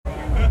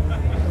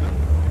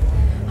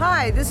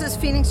Hi, this is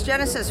Phoenix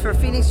Genesis for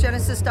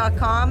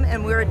PhoenixGenesis.com,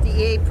 and we're at the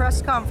EA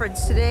press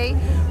conference today.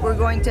 We're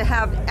going to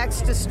have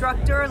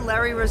Xdestructor,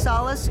 Larry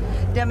Rosales,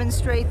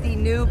 demonstrate the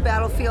new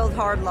Battlefield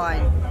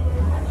Hardline.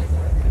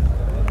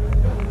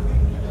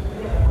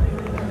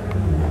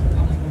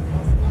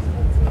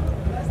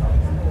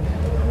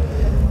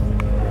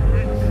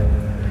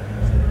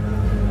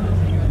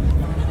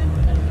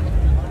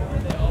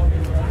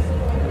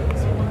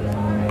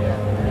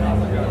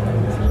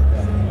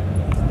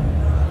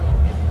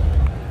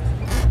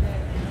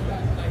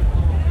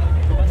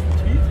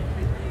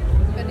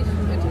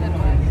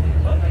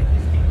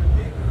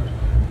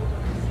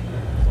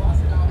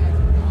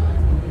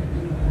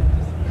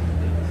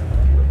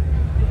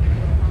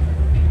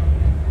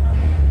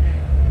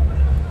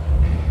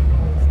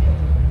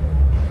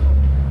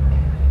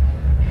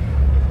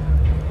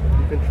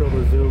 Control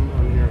the zoom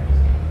on here.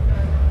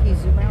 Can you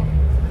zoom out?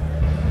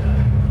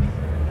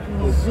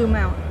 Can you zoom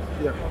out?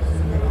 Yeah.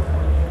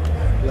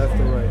 Left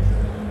and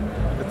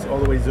right. It's all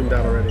the way zoomed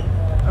out already.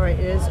 All right,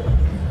 it is.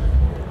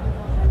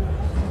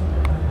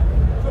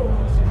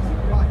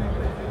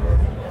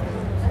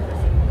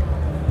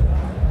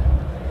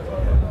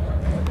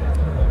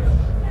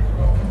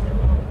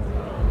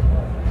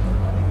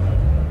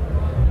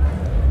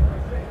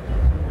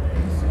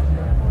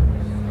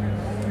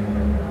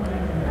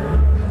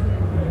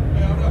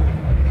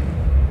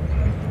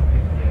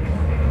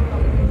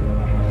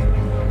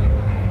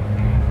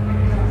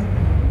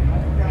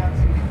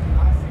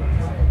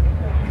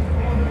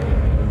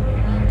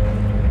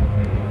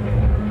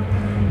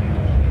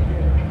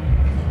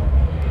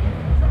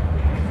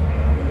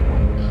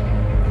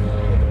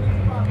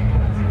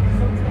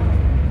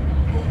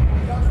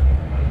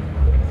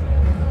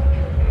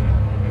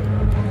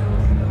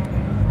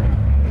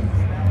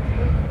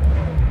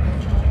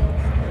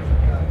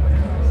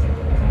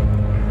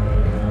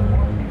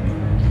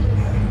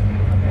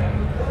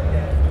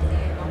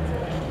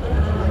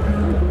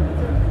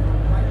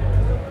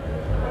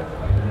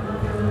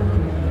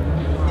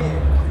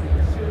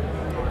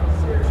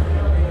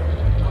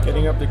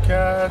 Getting up the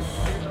cache.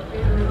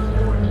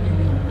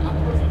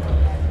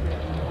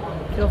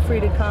 Feel free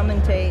to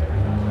commentate.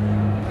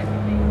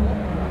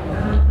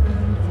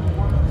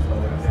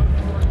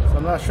 So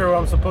I'm not sure what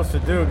I'm supposed to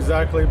do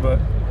exactly, but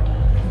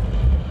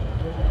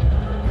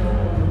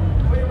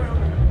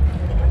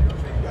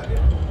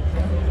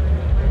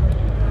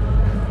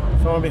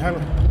someone behind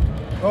me.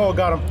 Oh,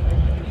 got him.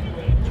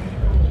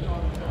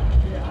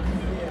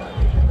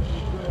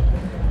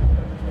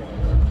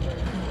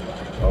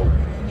 Oh.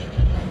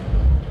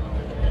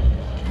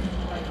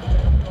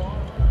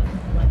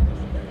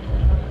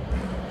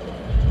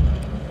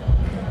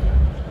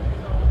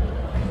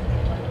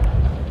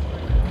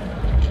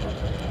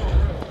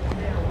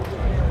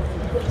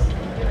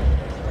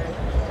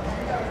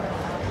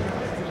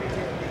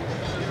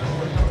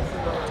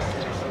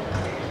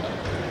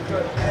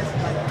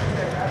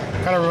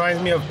 Kind of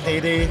reminds me of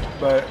Payday,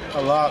 but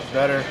a lot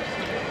better.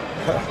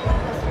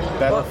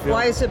 Battlefield.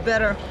 Why is it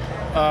better?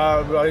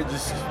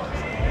 Just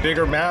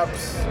bigger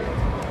maps.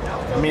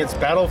 I mean, it's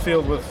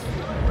Battlefield with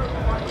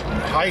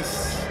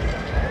heists.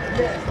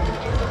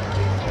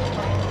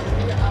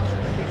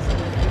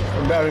 I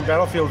mean,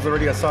 Battlefield's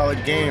already a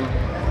solid game.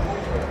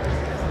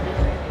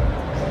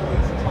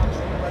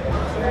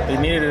 They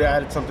needed to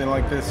add something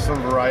like this,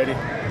 some variety.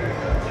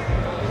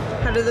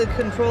 How do the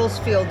controls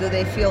feel? Do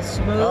they feel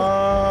smooth?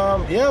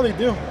 Yeah, they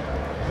do.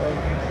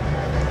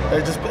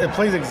 It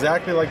plays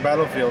exactly like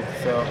Battlefield.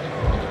 So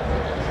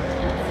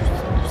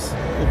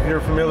if you're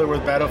familiar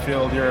with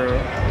Battlefield,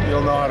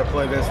 you'll know how to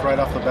play this right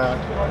off the bat.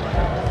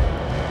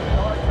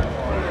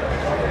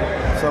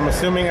 So I'm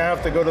assuming I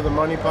have to go to the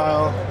money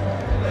pile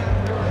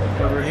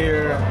over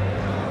here.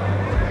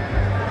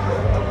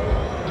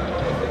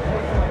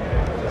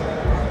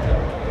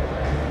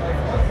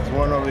 There's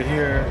one over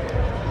here.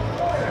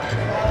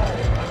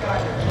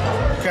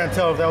 Can't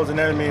tell if that was an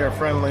enemy or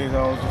friendly,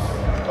 so just,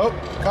 oh,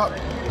 cop.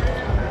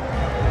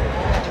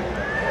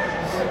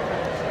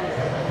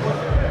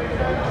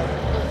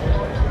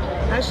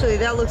 Actually,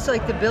 that looks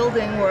like the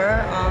building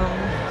where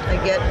I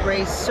get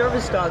Ray's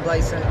service dog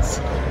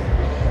license.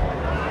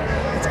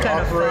 It's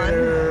kind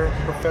Operator, of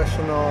fun.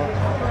 Professional.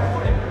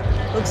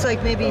 Looks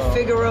like maybe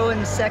Figaro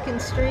and 2nd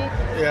Street.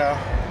 Yeah.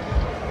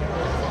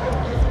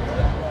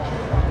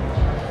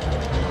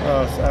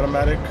 Oh, it's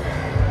automatic.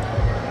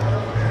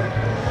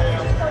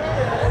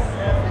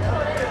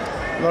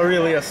 Not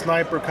really a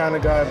sniper kind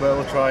of guy, but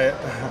we'll try it.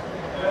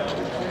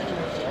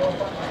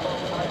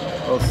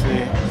 We'll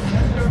see.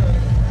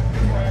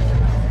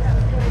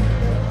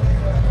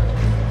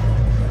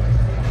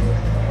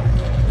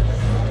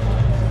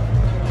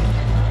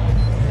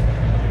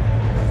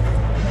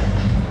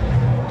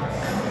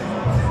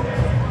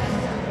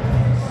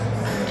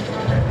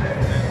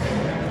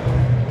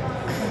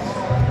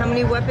 How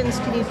many weapons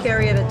can you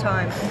carry at a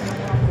time?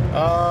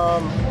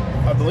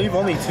 I believe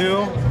only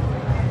 2.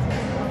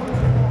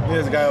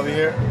 There's a guy over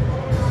here.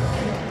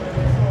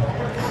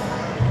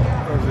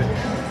 Where is he?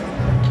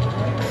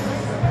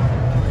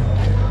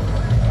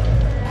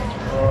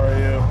 How are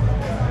you?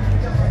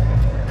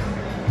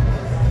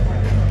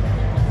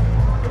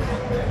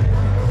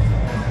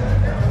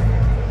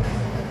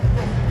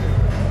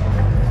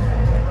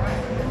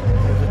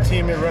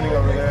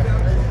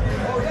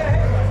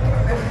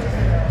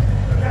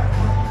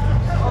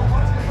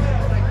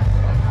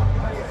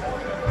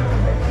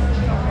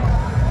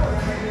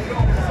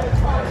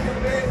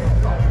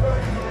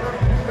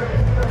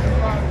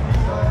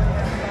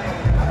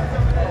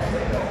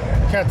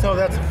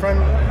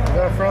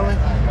 apparently.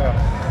 Yeah.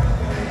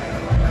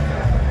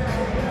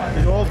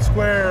 The old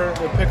square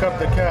will pick up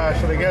the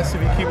cash, and I guess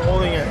if you keep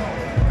holding it,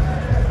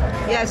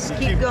 Yes,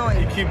 keep going.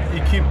 You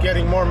keep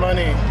getting more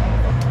money.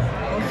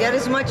 Well, get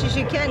as much as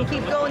you can.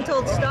 Keep going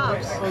until it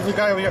stops. There's a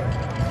guy over here.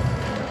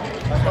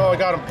 Oh, I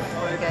got him.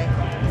 Okay.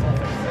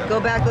 Go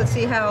back. Let's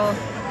see how.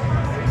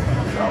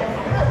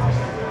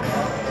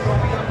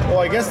 Well,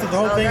 I guess the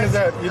whole thing is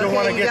that you don't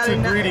want to get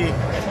too greedy.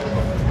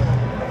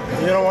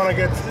 You don't want to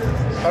get.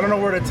 I don't know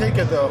where to take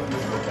it though.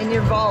 In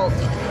your vault.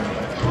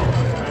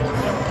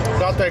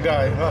 Got that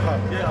guy.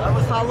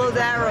 Follow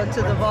the arrow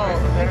to the vault.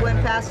 We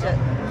went past it.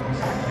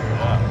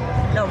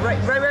 No, right.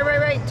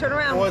 Turn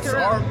around. Well, it's turn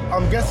around.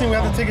 I'm guessing we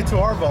have to take it to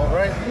our vault,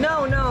 right?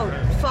 No.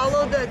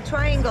 Follow the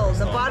triangle.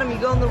 The bottom. You're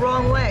going the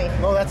wrong way.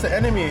 No, that's the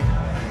enemy.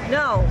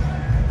 No.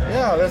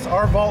 Yeah, that's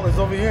our vault is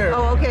over here.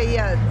 Oh, okay.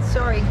 Yeah.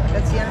 Sorry.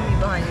 That's the enemy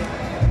behind you.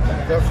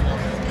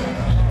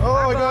 Oh,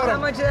 I got him. How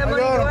much of that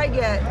money do I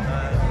get?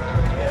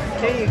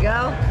 There you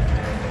go.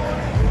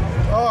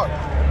 Oh,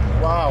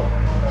 wow.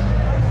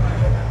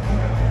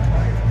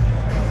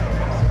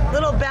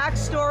 Little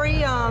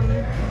backstory.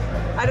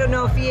 I don't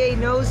know if EA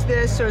knows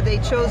this or they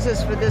chose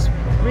this for this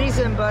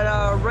reason, but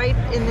right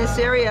in this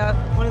area,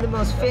 one of the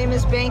most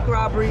famous bank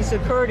robberies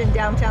occurred in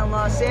downtown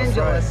Los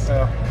Angeles.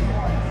 Right.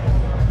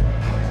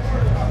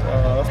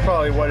 That's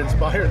probably what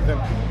inspired them.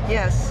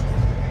 Yes.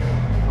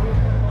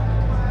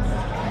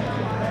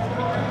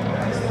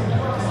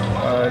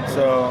 Alright,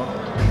 so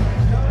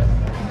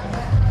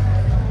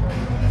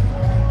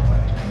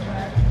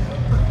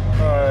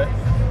alright,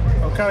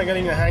 I'm kind of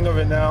getting the hang of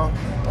it now.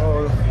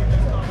 Oh,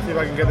 see if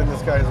I can get in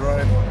this guy's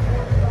ride.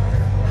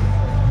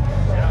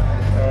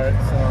 Alright,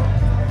 so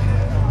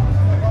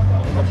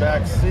in the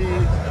back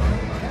seat.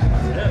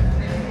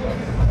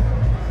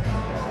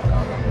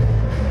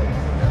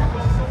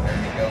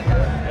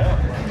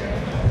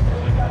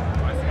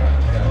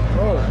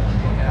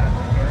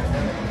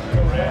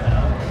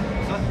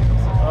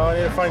 Oh, I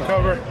need to find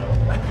cover.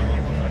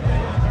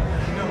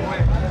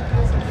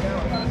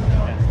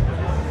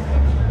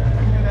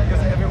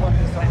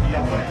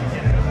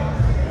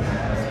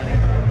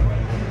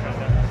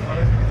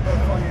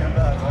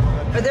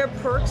 Are there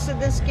perks in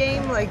this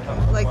game, like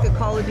the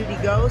Call of Duty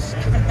Ghost?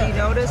 Do you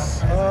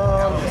notice?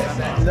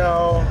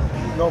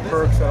 No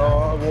perks at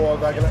all. Well,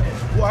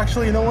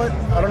 actually, you know what?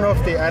 I don't know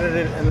if they added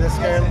it in this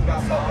game.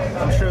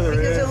 I'm sure there is.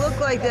 Because it looked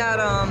like that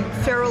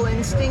feral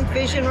instinct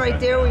vision right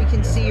there, where you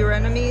can see your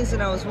enemies,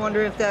 and I was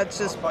wondering if that's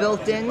just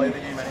built in.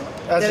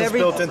 That's just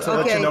built in to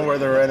let you know where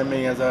their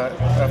enemy is at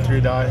after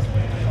you die.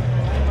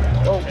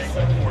 Oh,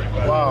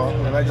 wow!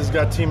 And I just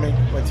got my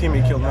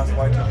teammate killed.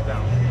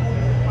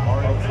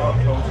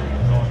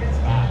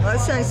 Well,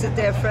 that's nice that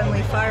they have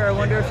friendly fire. I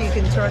wonder if you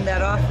can turn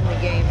that off in the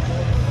game.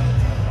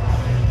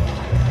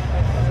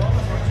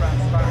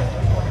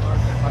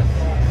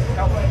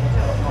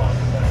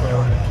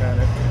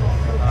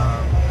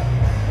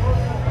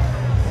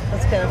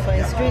 That's kind of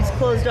funny. The street's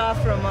closed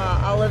off from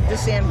Olive to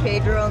San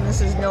Pedro, and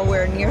this is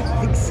nowhere near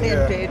like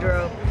San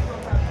Pedro.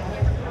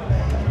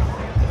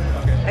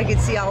 I could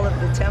see all of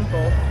the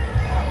temple.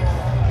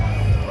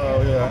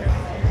 Oh, yeah.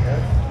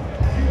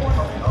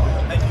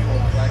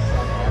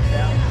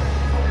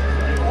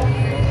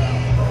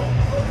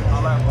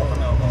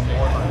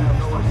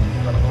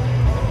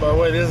 By the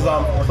way, this is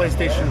on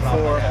PlayStation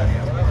 4.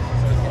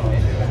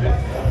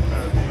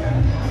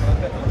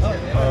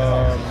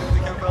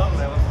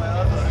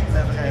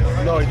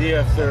 No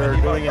idea if they're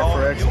doing it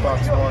for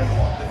Xbox One.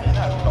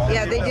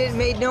 Yeah, they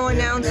made no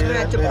announcement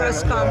at the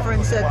press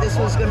conference that this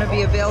was going to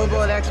be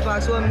available at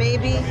Xbox One.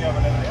 Maybe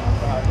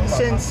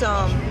since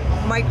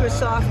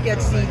Microsoft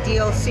gets the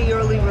DLC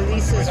early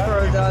releases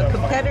for the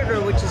competitor,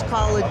 which is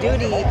Call of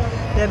Duty,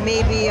 that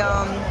maybe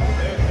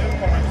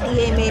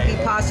EA maybe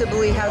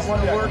possibly has in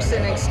the works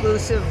an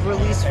exclusive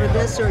release for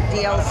this, or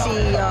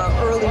DLC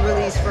early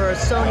release for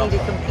Sony to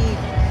compete.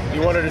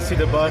 You wanted to see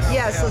the bus?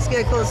 Yes, let's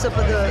get a close up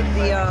of the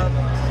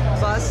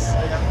bus.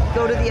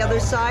 Go to the other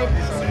side.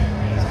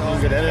 You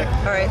can get in it.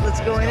 All right,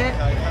 let's go in it.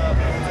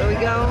 There we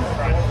go.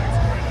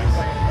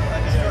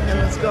 And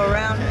let's go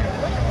around.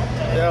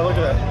 Yeah, look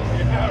at that.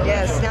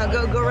 Yes, now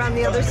go around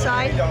the other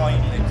side.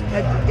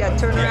 Yeah,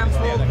 turn around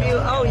full view.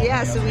 Oh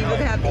yes, and we would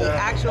have the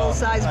actual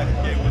size.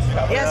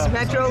 Yes,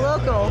 Metro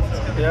Local.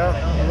 Yeah,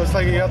 it looks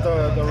like you got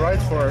the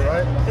rights for it,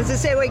 right? Does it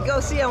say, wait, go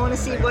see, I want to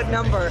see what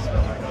number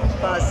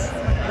bus.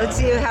 Let's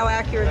see how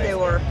accurate they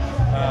were.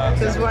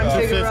 Because we're on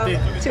figure out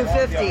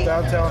 250.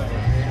 Downtown.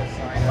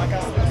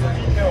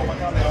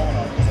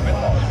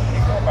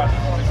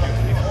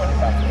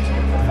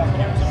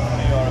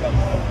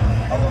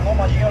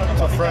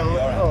 It's a friendly.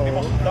 Oh.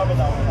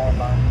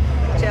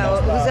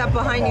 Joe, who's that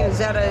behind you? Is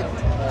that a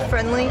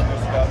friendly?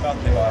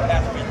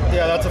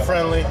 Yeah, that's a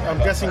friendly. I'm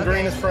guessing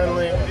green is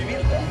friendly.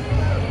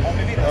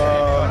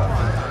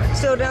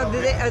 So now,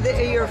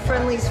 are your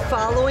friendlies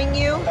following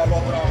you?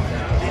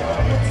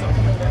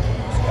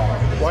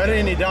 Why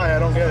didn't he die? I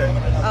don't get it.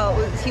 Oh,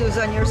 he was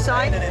on your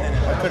side?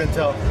 I couldn't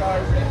tell.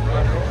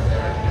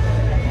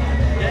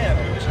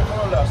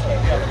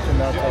 Could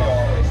not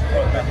tell.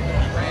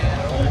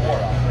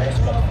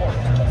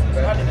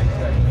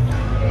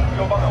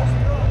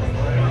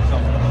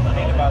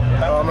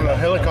 Oh, I'm in a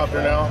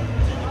helicopter now.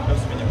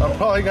 I'm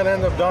probably gonna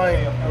end up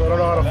dying. I don't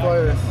know how to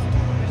fly this.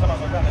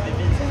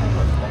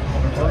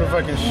 I wonder if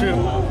I can shoot.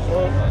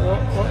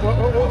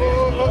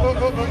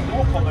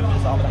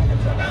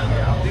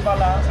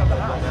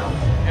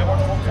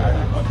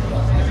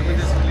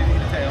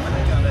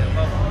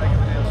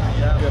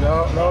 Get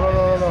out. No.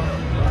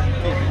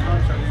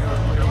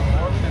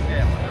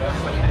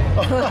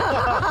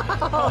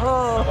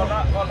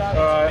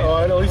 Alright, well,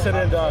 at least I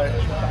didn't die.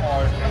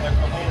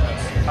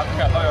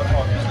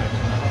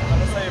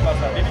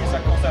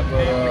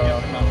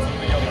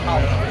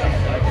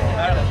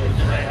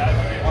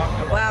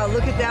 Wow,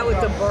 look at that with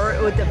the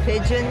the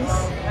pigeons.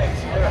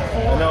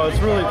 I know, it's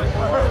really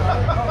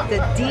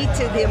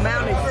the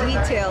amount of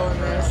detail in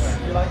this.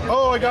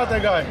 Oh, I got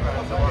that guy.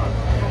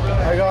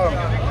 I got him.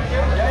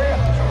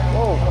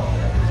 Whoa.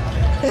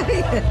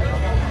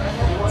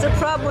 It's a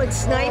problem with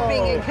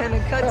sniping, it kind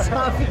of cuts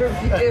off your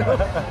view.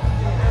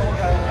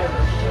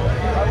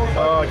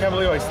 Oh, I can't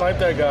believe I sniped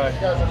that guy.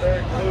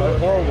 I'm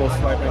horrible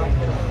sniping.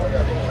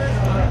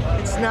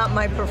 It's not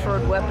my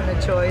preferred weapon of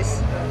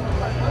choice.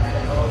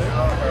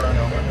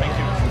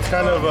 It's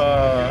kind of,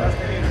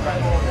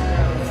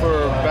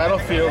 for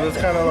Battlefield, it's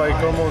kind of like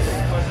almost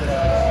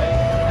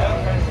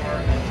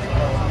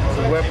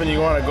the weapon you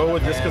want to go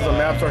with just because the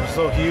maps are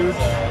so huge.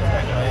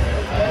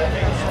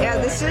 Yeah,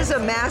 this is a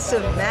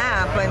massive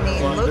map. I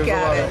mean, look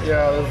at it.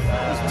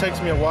 This takes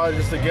me a while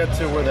just to get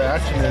to where the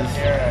action is.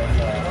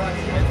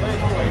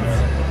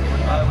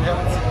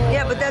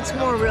 Yeah, but that's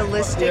more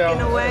realistic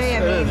in a way. I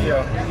mean,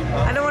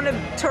 I don't want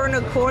to turn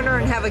a corner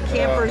and have a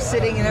camper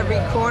sitting in every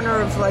corner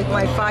of like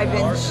my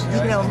 5-inch,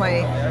 you know,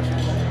 my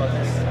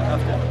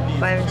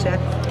 5-inch.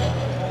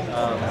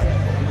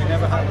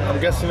 I'm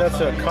guessing that's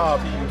a cop.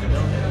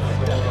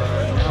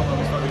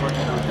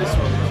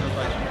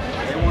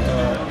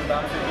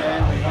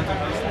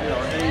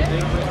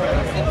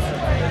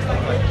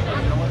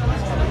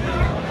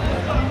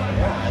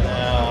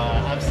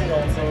 I've seen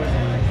also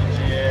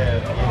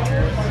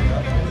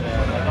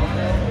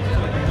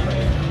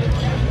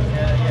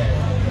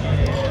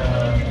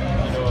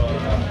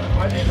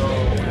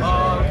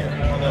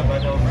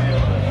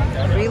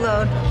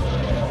Reload.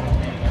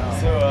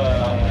 So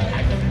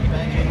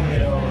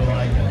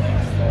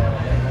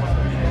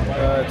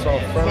it's all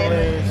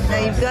friendly. Now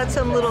you've got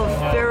some little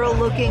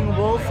feral-looking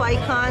wolf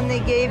icon they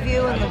gave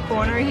you in the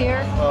corner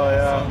here. Oh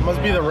yeah,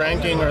 must be the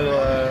ranking or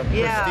the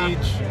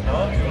prestige.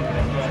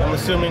 I'm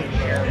assuming.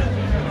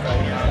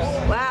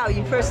 Wow,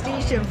 you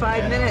prestiged in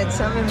 5 minutes.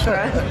 I'm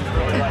impressed.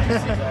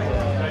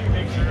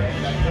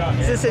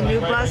 Is this a new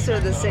bus or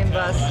the same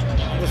bus?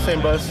 The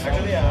same bus.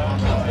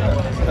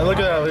 And look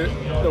at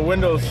that, the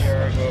windows.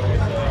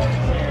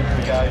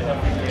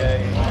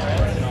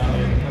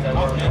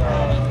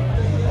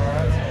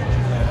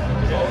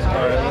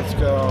 Alright, let's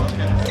go.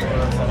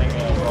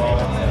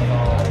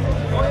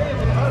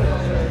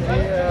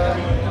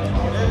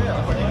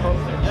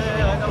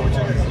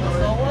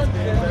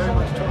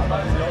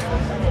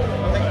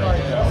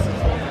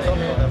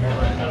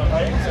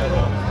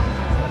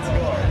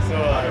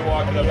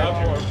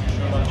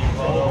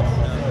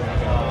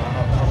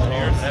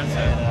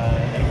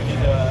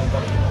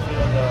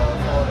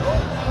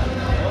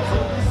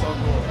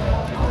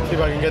 See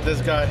if I can get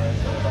this guy.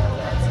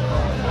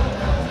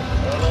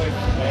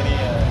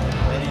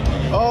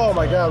 Oh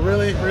my god,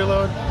 really?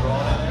 Reload?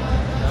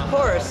 Of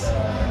course.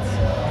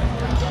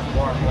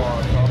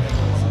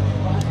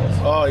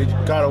 Oh, he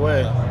got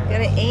away.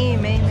 Gotta aim.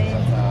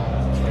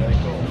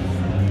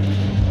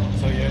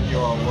 So you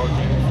are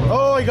working.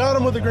 Oh, I got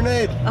him with a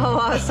grenade. Oh,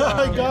 awesome.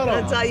 I got him.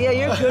 That's, yeah,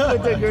 you're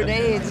good with the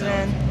grenades,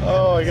 man.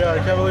 Oh my god,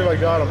 I can't believe I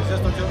got him.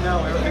 Just until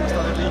now, everything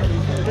started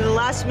leaking. You're the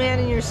last man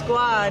in your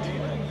squad.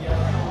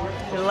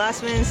 You're the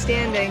last man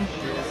standing.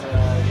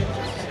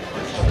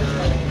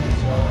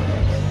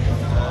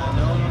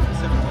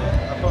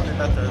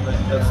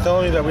 It's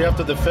telling me that we have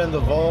to defend the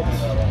vault.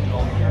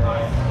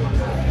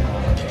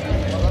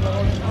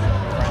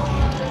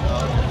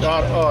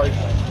 God, oh.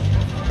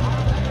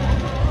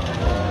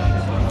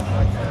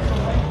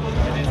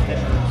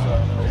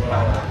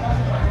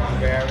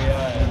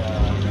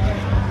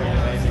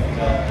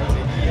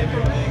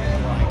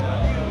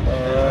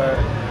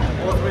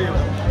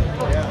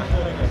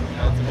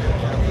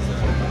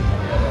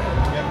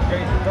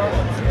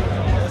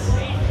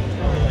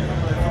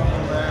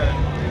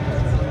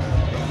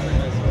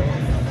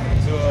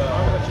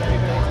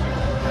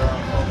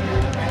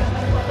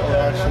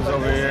 Actions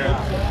over here.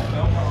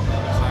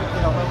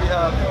 When we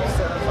have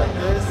setups like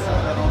this,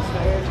 and then on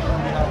stage, and then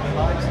we have the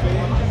live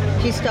stream.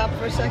 Can you stop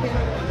for a second?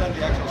 And then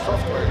the actual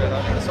software that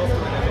we're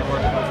working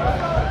with.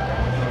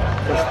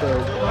 Just